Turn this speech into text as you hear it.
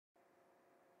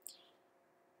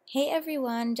Hey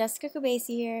everyone, Jessica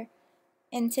Kubasi here.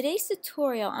 In today's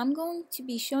tutorial, I'm going to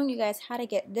be showing you guys how to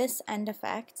get this end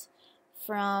effect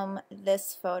from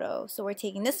this photo. So we're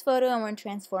taking this photo and we're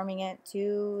transforming it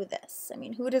to this. I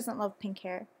mean, who doesn't love pink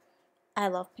hair? I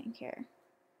love pink hair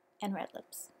and red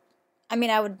lips. I mean,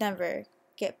 I would never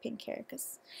get pink hair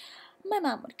because my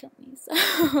mom would kill me. So,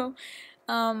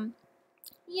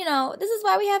 this is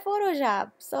why we have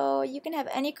Photoshop. So you can have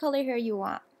any color hair you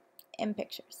want in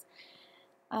pictures.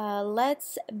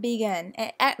 Let's begin.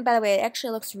 By the way, it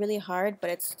actually looks really hard, but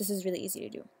this is really easy to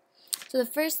do. So the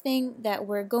first thing that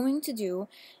we're going to do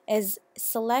is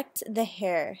select the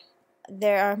hair.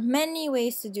 There are many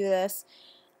ways to do this.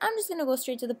 I'm just going to go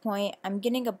straight to the point. I'm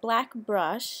getting a black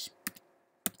brush,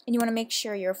 and you want to make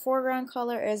sure your foreground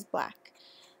color is black.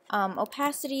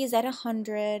 Opacity is at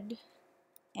 100,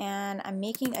 and I'm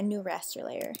making a new raster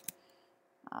layer.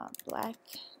 Black.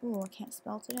 Ooh, I can't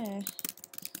spell today.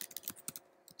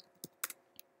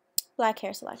 Black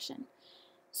hair selection.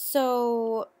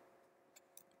 So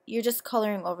you're just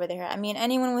coloring over the hair. I mean,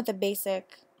 anyone with a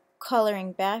basic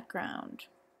coloring background,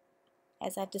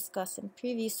 as I've discussed in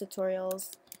previous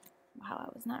tutorials, wow, I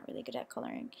was not really good at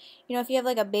coloring. You know, if you have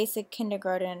like a basic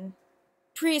kindergarten,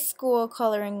 preschool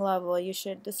coloring level,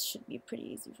 this should be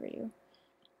pretty easy for you.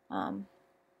 And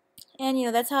you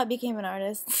know, that's how I became an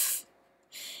artist.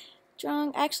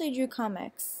 I actually drew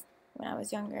comics when I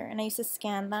was younger, and I used to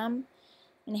scan them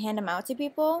and hand them out to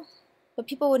people, but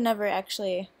people would never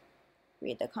actually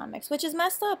read the comics, which is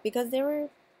messed up because they were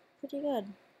pretty good.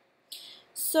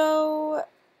 So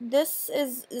this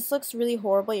looks really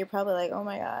horrible. You're probably like, oh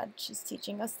my god, she's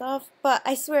teaching us stuff, but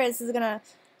I swear this is gonna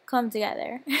come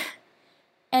together.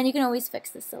 And you can always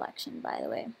fix this selection, by the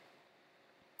way.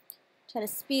 Try to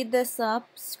speed this up.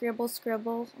 Scribble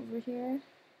over here.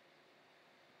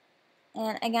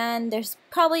 And again, there's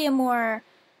probably a more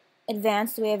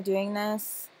advanced way of doing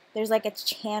this. There's like a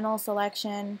channel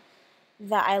selection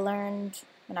that I learned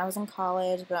when I was in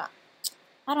college, but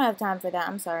I don't have time for that.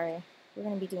 I'm sorry. We're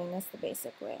going to be doing this the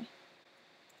basic way.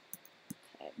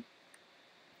 Okay.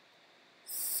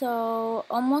 So,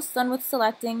 almost done with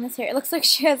selecting this hair. It looks like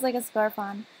she has like a scarf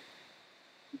on.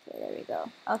 Okay, there we go.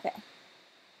 Okay.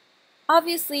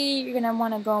 Obviously, you're going to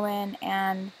want to go in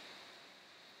and,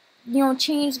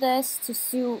 change this to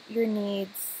suit your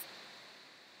needs.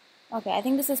 Okay, I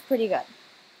think this is pretty good.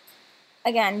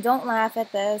 Again, don't laugh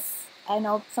at this. I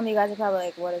know some of you guys are probably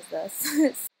like, what is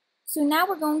this? So now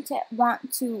we're going to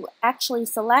want to actually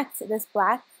select this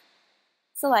black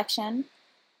selection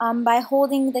by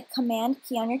holding the command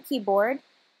key on your keyboard.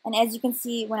 And as you can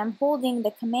see, when I'm holding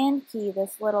the command key,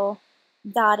 this little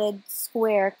dotted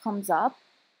square comes up,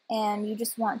 and you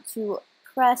just want to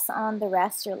press on the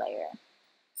raster layer.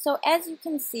 So as you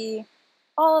can see,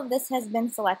 all of this has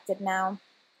been selected now.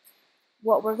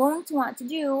 What we're going to want to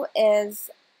do is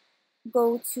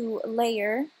go to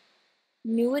Layer,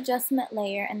 New Adjustment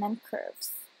Layer, and then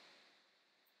Curves,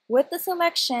 with the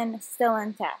selection still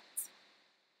intact.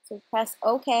 So press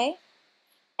OK.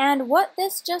 And what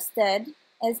this just did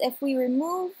is if we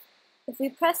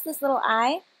press this little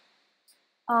I,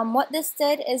 what this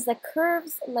did is the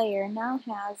Curves layer now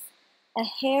has a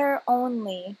hair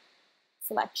only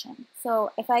selection.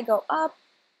 So if I go up,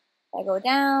 if I go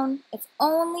down, it's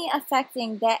only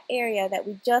affecting that area that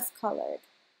we just colored.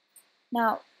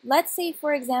 Now, let's say,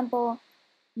 for example,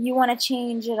 you want to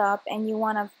change it up and you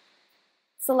want to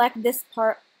select this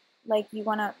part, select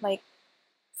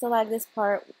this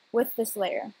part with this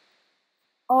layer.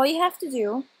 All you have to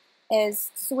do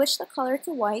is switch the color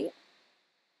to white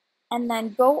and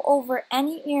then go over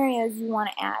any areas you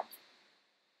want to add.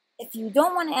 If you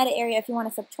don't want to add an area, if you want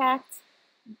to subtract,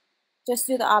 just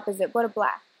do the opposite, go to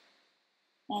black.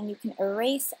 And you can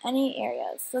erase any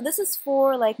areas. So this is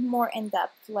for like more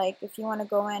in-depth, like if you want to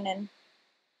go in and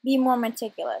be more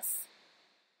meticulous.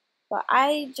 But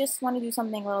I just want to do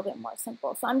something a little bit more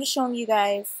simple. So I'm just showing you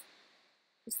guys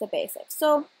just the basics.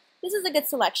 So this is a good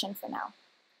selection for now.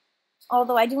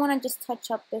 Although I do want to just touch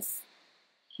up this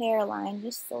hairline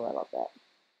just a little bit.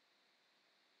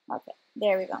 Okay,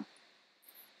 there we go.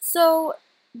 So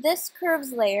this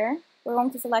curves layer, we're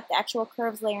going to select the actual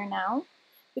curves layer now,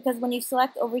 because when you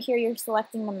select over here, you're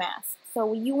selecting the mask.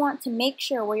 So you want to make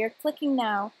sure where you're clicking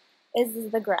now is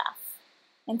the graph.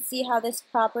 And see how this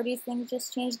properties thing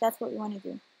just changed? That's what we want to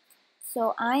do.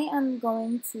 So I am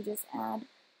going to just add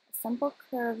a simple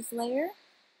curves layer.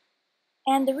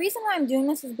 And the reason why I'm doing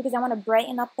this is because I want to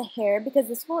brighten up the hair, because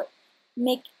this will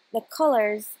make the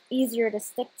colors easier to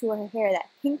stick to her hair. That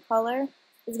pink color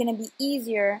is going to be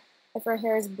easier if her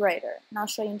hair is brighter. And I'll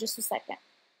show you in just a second.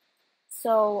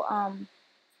 So,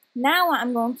 now what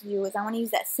I'm going to do is I want to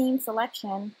use that same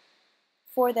selection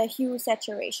for the hue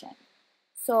saturation.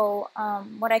 So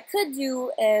what I could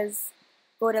do is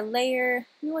go to layer,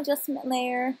 hue adjustment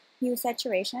layer, hue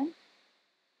saturation.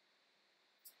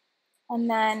 And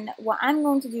then what I'm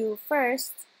going to do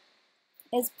first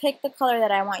is pick the color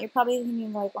that I want. You're probably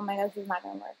thinking like, oh my gosh, this is not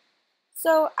going to work.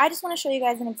 So I just want to show you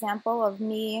guys an example of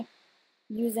me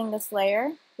using this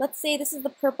layer. Let's say this is the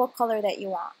purple color that you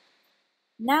want.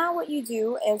 Now what you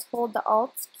do is hold the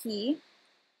Alt key,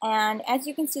 and as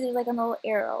you can see there's like a little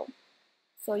arrow.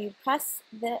 So you press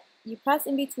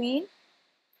in between,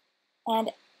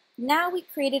 and now we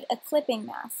created a clipping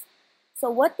mask. So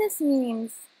what this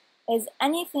means is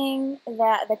anything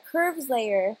that the curves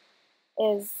layer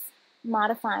is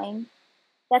modifying,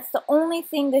 that's the only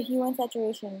thing the hue and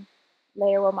saturation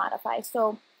layer will modify.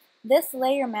 So this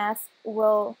layer mask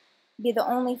will be the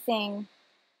only thing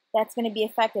that's going to be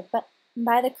affected but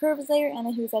by the curves layer and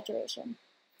the hue saturation.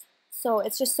 So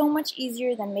it's just so much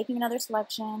easier than making another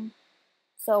selection.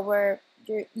 So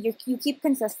you keep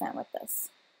consistent with this.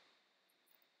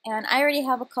 And I already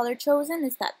have a color chosen.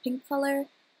 It's that pink color.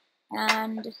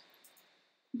 And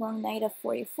I'm going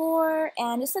 -44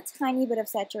 and just a tiny bit of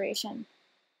saturation.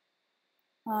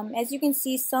 As you can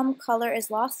see, some color is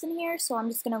lost in here, so I'm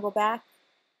just going to go back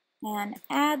and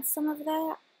add some of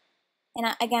that.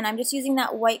 And again, I'm just using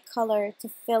that white color to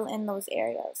fill in those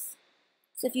areas.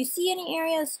 So if you see any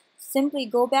areas, simply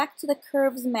go back to the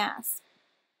curves mask,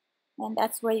 and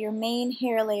that's where your main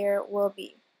hair layer will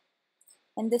be.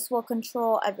 And this will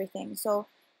control everything. So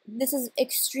this is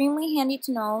extremely handy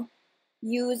to know.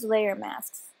 Use layer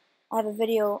masks. I have a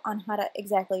video on how to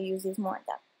exactly use these more in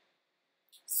depth.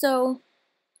 So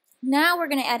now we're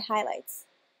going to add highlights.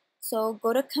 So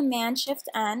go to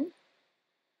Command-Shift-N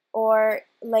or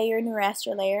layer, new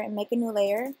raster layer, and make a new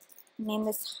layer. Name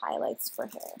this highlights for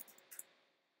hair.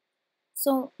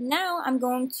 So now I'm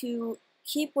going to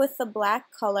keep with the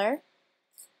black color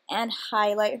and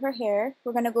highlight her hair.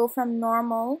 We're going to go from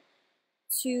normal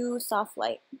to soft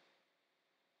light.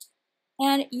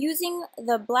 And using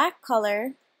the black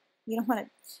color, you don't want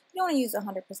to use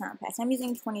 100% opacity. I'm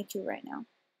using 22 right now.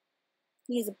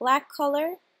 Use a black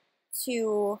color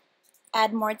to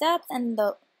add more depth and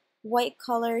the white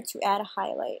color to add a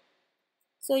highlight.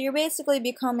 So you're basically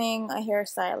becoming a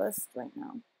hairstylist right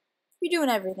now. You're doing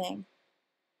everything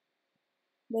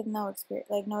with no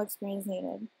experience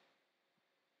needed.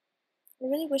 I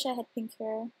really wish I had pink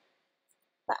hair,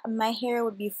 but my hair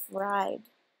would be fried.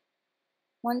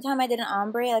 One time I did an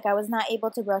ombre, like I was not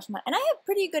able to brush my, and I have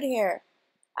pretty good hair.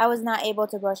 I was not able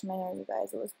to brush my hair, you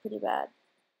guys. It was pretty bad.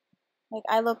 Like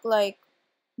I look like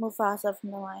Mufasa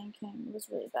from The Lion King. It was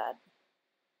really bad.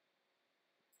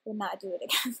 Would not do it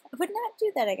again. I would not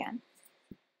do that again.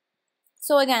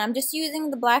 So again, I'm just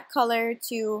using the black color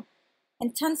to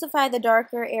intensify the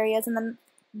darker areas, and then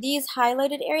these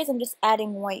highlighted areas, I'm just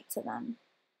adding white to them.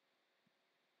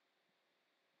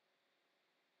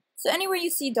 So anywhere you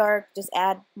see dark, just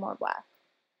add more black.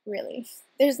 Really,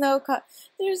 there's no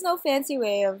fancy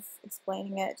way of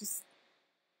explaining it. Just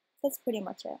that's pretty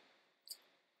much it.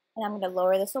 And I'm going to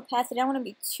lower this opacity. I don't want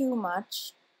to be too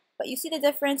much, but you see the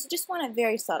difference. You just want it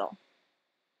very subtle.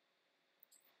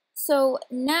 So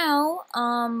now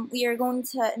we are going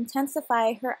to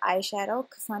intensify her eyeshadow,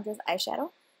 Cassandra's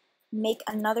eyeshadow. Make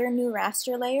another new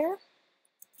raster layer.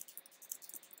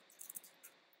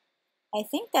 I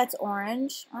think that's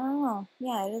orange. I don't know.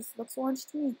 Yeah, it is. Looks orange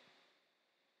to me.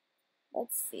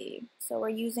 Let's see. So we're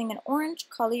using an orange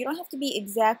color. You don't have to be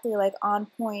exactly like on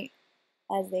point,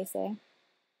 as they say.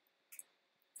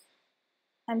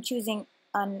 I'm choosing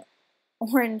an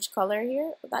orange color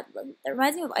here. That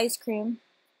reminds me of ice cream.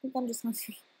 I think I'm just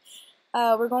hungry.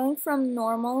 We're going from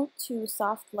normal to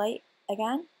soft light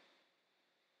again.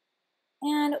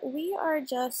 And we are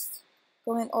just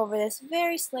going over this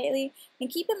very slightly. And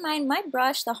keep in mind, my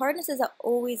brush, the hardness is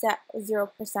always at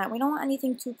 0%. We don't want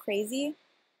anything too crazy.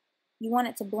 You want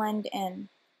it to blend in.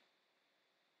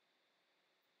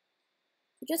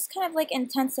 Just kind of like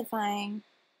intensifying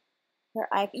her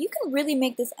eye. You can really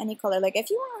make this any color. Like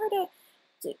if you want her to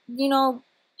you know,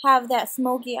 have that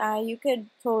smoky eye, you could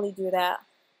totally do that.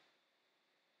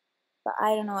 But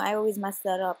I don't know, I always mess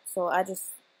that up, so I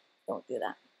just don't do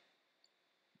that.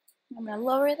 I'm going to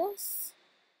lower this.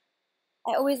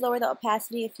 I always lower the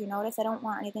opacity if you notice. I don't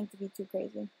want anything to be too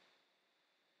crazy.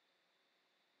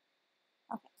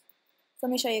 Okay, so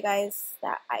let me show you guys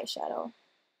that eyeshadow.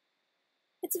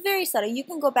 It's very subtle. You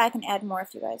can go back and add more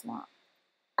if you guys want.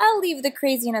 I'll leave the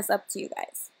craziness up to you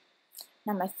guys.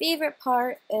 Now my favorite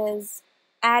part is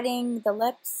adding the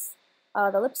lips,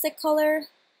 the lipstick color.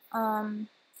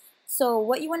 So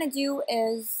what you want to do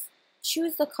is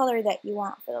choose the color that you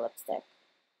want for the lipstick.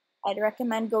 I'd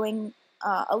recommend going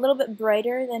a little bit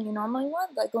brighter than you normally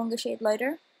would, like going a shade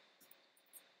lighter.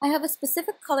 I have a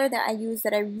specific color that I use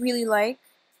that I really like.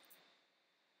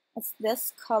 It's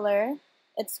this color.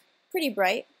 It's pretty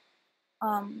bright.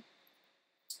 Now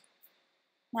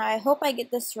I hope I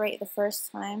get this right the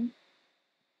first time.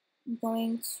 I'm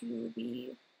going to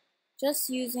be just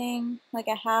using like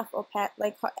a half of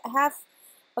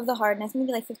the hardness,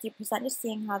 maybe like 50%, just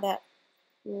seeing how that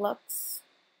looks.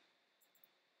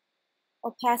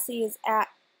 Opacity is at,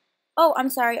 oh, I'm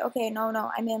sorry. Okay,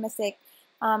 no, I made a mistake.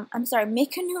 I'm sorry.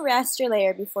 Make a new raster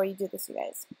layer before you do this, you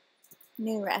guys.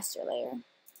 New raster layer.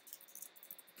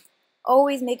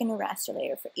 Always make a new raster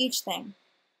layer for each thing.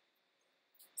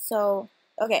 So,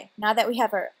 okay, now that we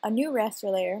have a new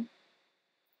raster layer,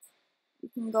 we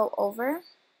can go over.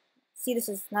 See,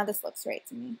 now this looks right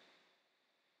to me.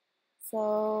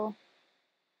 So,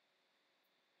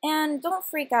 and don't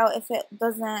freak out if it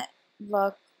doesn't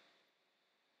look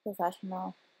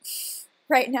professional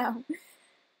right now.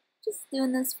 Just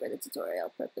doing this for the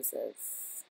tutorial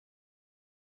purposes.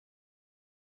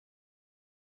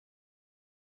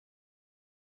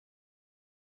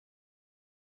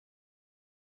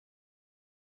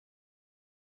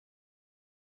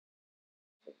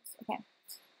 Okay,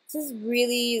 this is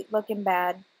really looking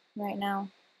bad right now.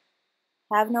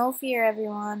 Have no fear,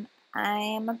 everyone. I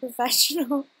am a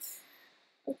professional.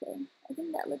 Okay, I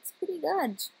think that looks pretty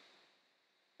good.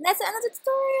 And that's the end of the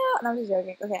tutorial. No, I'm just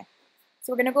joking. Okay,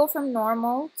 so we're gonna go from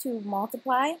normal to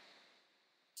multiply,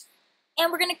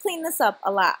 and we're gonna clean this up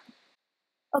a lot.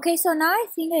 Okay, so now I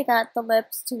think I got the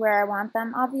lips to where I want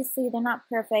them. Obviously, they're not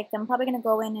perfect. I'm probably gonna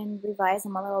go in and revise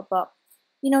them a little, but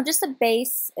you know, just the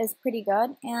base is pretty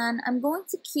good. And I'm going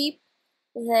to keep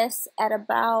this at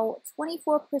about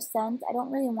 24%. I don't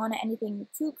really want anything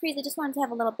too crazy. I just wanted to have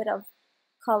a little bit of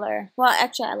color. Well,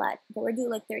 actually, I lied. But we're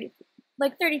doing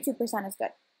like 32% is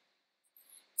good.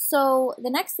 So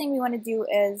the next thing we want to do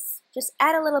is just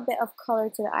add a little bit of color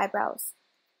to the eyebrows.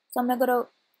 So I'm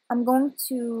going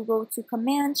to go to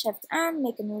Command Shift N,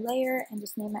 make a new layer, and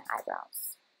just name it eyebrows.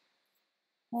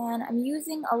 And I'm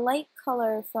using a light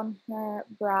color from her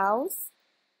brows,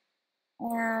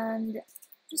 and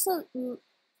just a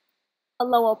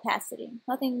low opacity,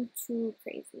 nothing too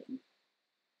crazy.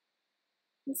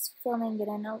 Just filling it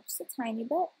in out just a tiny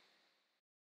bit.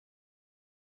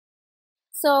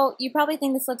 So you probably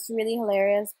think this looks really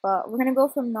hilarious, but we're gonna go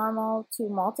from normal to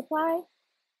multiply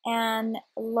and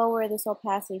lower this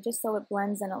opacity just so it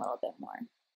blends in a little bit more.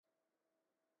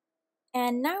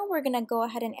 And now we're gonna go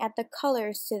ahead and add the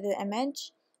colors to the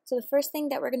image. So the first thing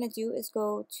that we're gonna do is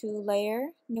go to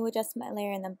Layer, New Adjustment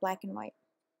Layer, and then Black and White.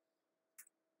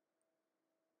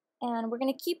 And we're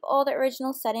gonna keep all the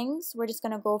original settings. We're just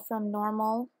gonna go from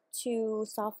normal to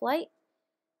soft light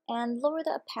and lower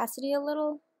the opacity a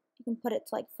little. You can put it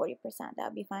to like 40%, that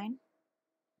would be fine.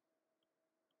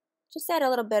 Just add a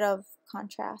little bit of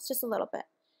contrast, just a little bit.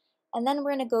 And then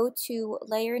we're going to go to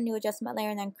Layer, New Adjustment Layer,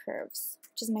 and then Curves,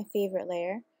 which is my favorite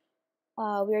layer.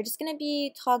 We're just going to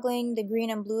be toggling the green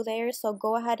and blue layers, so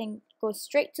go ahead and go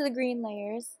straight to the green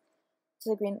layers,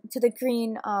 to the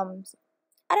green, I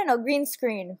don't know, green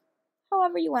screen,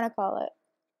 however you want to call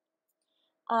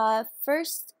it.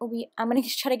 First, I'm going to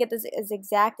try to get this as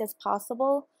exact as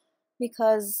possible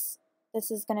because this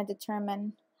is going to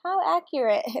determine how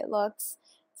accurate it looks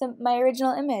to my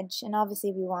original image, and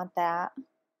obviously we want that.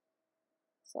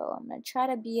 So I'm going to try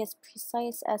to be as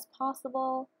precise as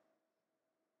possible.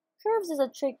 Curves is a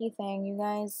tricky thing, you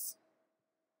guys.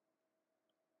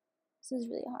 This is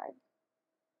really hard.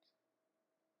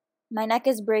 My neck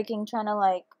is breaking trying to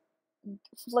like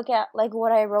look at like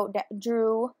what I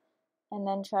drew, and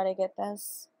then try to get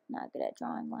this. Not good at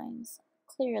drawing lines.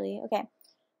 Clearly, okay.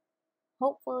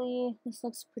 Hopefully this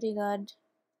looks pretty good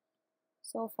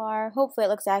so far. Hopefully it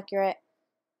looks accurate.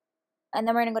 And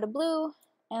then we're gonna go to blue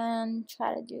and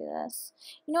try to do this.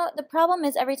 You know what, the problem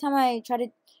is every time I try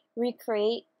to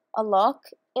recreate a look,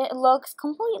 it looks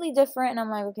completely different, and I'm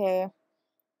like, okay,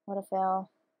 what a fail.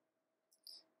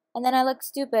 And then I look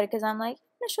stupid because I'm like,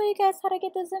 I'm gonna show you guys how to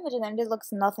get this image, and then it just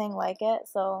looks nothing like it.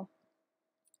 So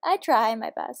I try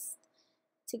my best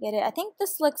to get it. I think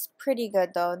this looks pretty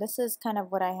good though. This is kind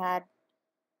of what I had.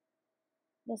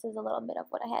 This is a little bit of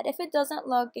what I had. If it doesn't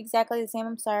look exactly the same,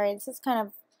 I'm sorry. This is kind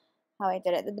of how I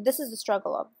did it. This is the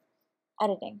struggle of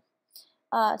editing.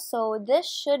 So this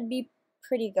should be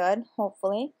pretty good,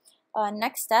 hopefully.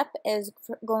 Next step is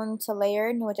going to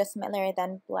Layer, New Adjustment Layer,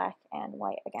 then Black and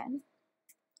White again.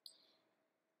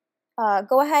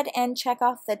 Go ahead and check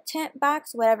off the tint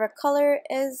box. Whatever color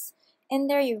is in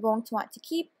there, you're going to want to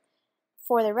keep.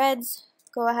 For the reds,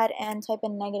 go ahead and type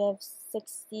in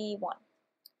 -61.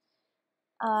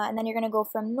 And then you're going to go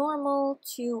from normal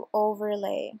to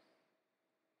overlay.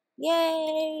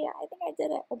 Yay! I think I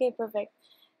did it. Okay, perfect.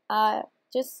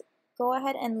 Just go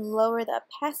ahead and lower the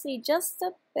opacity just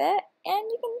a bit, and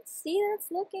you can see that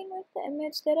it's looking like the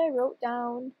image that I wrote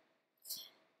down.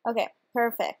 Okay,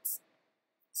 perfect.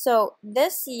 So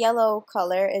this yellow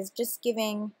color is just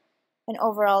giving an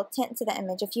overall tint to the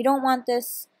image. If you don't want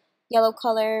this yellow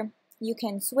color, you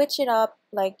can switch it up.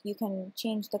 Like you can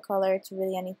change the color to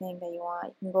really anything that you want.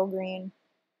 You can go green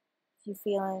if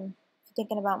you're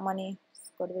thinking about money,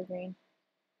 just go to the green.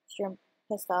 If you're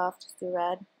pissed off, just do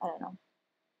red. I don't know.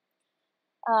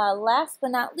 Last but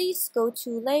not least, go to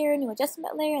layer, new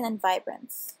adjustment layer, and then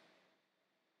vibrance.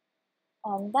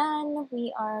 And then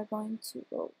we are going to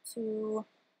go to,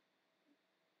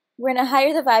 we're going to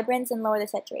higher the vibrance and lower the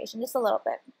saturation just a little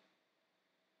bit.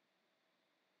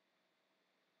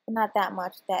 But not that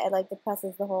much that it like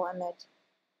depresses the whole image.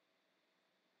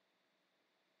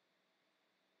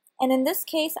 And in this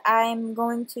case, I'm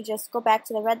going to just go back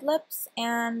to the red lips,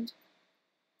 and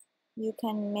you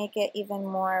can make it even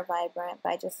more vibrant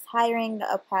by just highering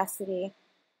the opacity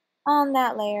on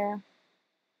that layer.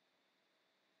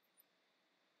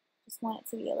 Just want it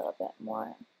to be a little bit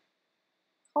more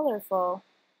colorful.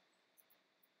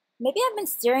 Maybe I've been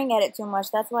staring at it too much.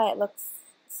 That's why it looks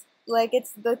like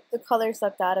it's the color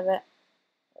sucked out of it.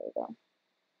 There we go.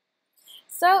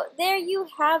 So there you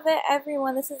have it,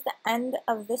 everyone. This is the end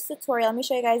of this tutorial. Let me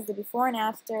show you guys the before and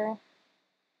after.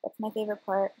 That's my favorite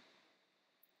part.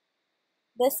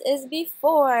 This is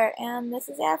before and this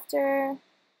is after.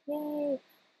 Yay.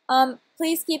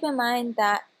 Please keep in mind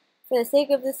that for the sake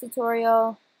of this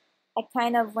tutorial, I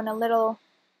kind of went a little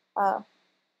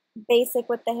basic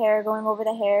with the hair, going over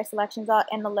the hair selections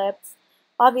and the lips.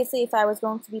 Obviously, if I was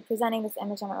going to be presenting this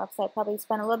image on my website, I'd probably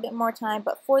spend a little bit more time,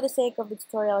 but for the sake of the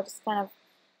tutorial, I just kind of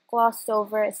glossed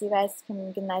over it so you guys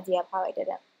can get an idea of how I did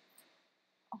it.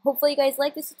 Hopefully you guys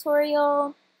like this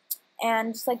tutorial,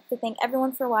 and just like to thank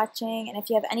everyone for watching, and if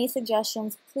you have any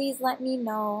suggestions, please let me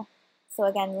know. So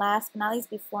again, last but not least,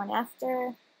 before and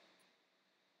after.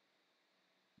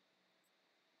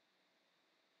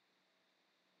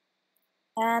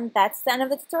 And that's the end of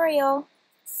the tutorial.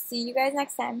 See you guys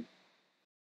next time.